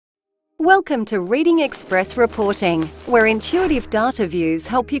Welcome to Reading Eggspress Reporting, where intuitive data views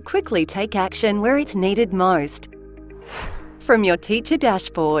help you quickly take action where it's needed most. From your teacher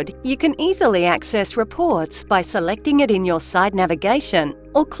dashboard, you can easily access reports by selecting it in your side navigation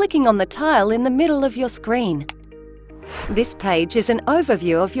or clicking on the tile in the middle of your screen. This page is an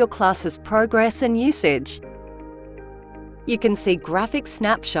overview of your class's progress and usage. You can see graphic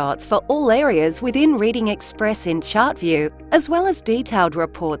snapshots for all areas within Reading Eggspress in Chart View, as well as detailed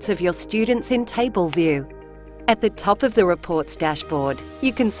reports of your students in Table View. At the top of the Reports dashboard,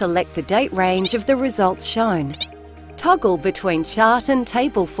 you can select the date range of the results shown. Toggle between chart and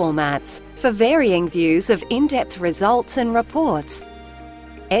table formats for varying views of in-depth results and reports.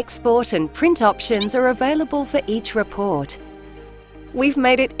 Export and print options are available for each report. We've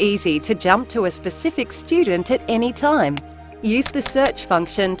made it easy to jump to a specific student at any time. Use the search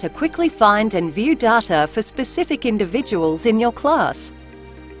function to quickly find and view data for specific individuals in your class.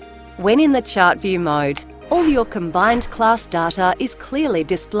 When in the chart view mode, all your combined class data is clearly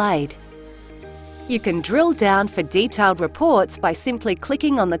displayed. You can drill down for detailed reports by simply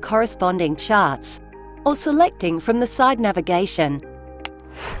clicking on the corresponding charts or selecting from the side navigation.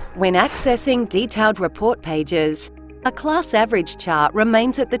 When accessing detailed report pages, a class average chart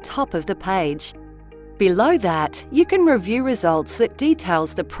remains at the top of the page. Below that, you can review results that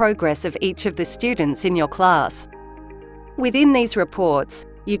details the progress of each of the students in your class. Within these reports,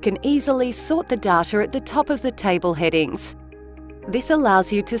 you can easily sort the data at the top of the table headings. This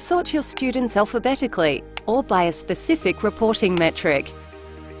allows you to sort your students alphabetically or by a specific reporting metric.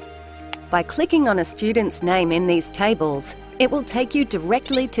 By clicking on a student's name in these tables, it will take you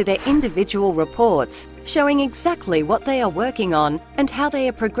directly to their individual reports, showing exactly what they are working on and how they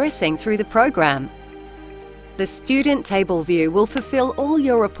are progressing through the program. The Student Table View will fulfill all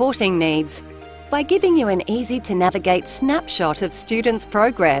your reporting needs by giving you an easy-to-navigate snapshot of students'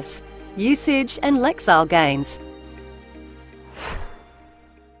 progress, usage and Lexile gains.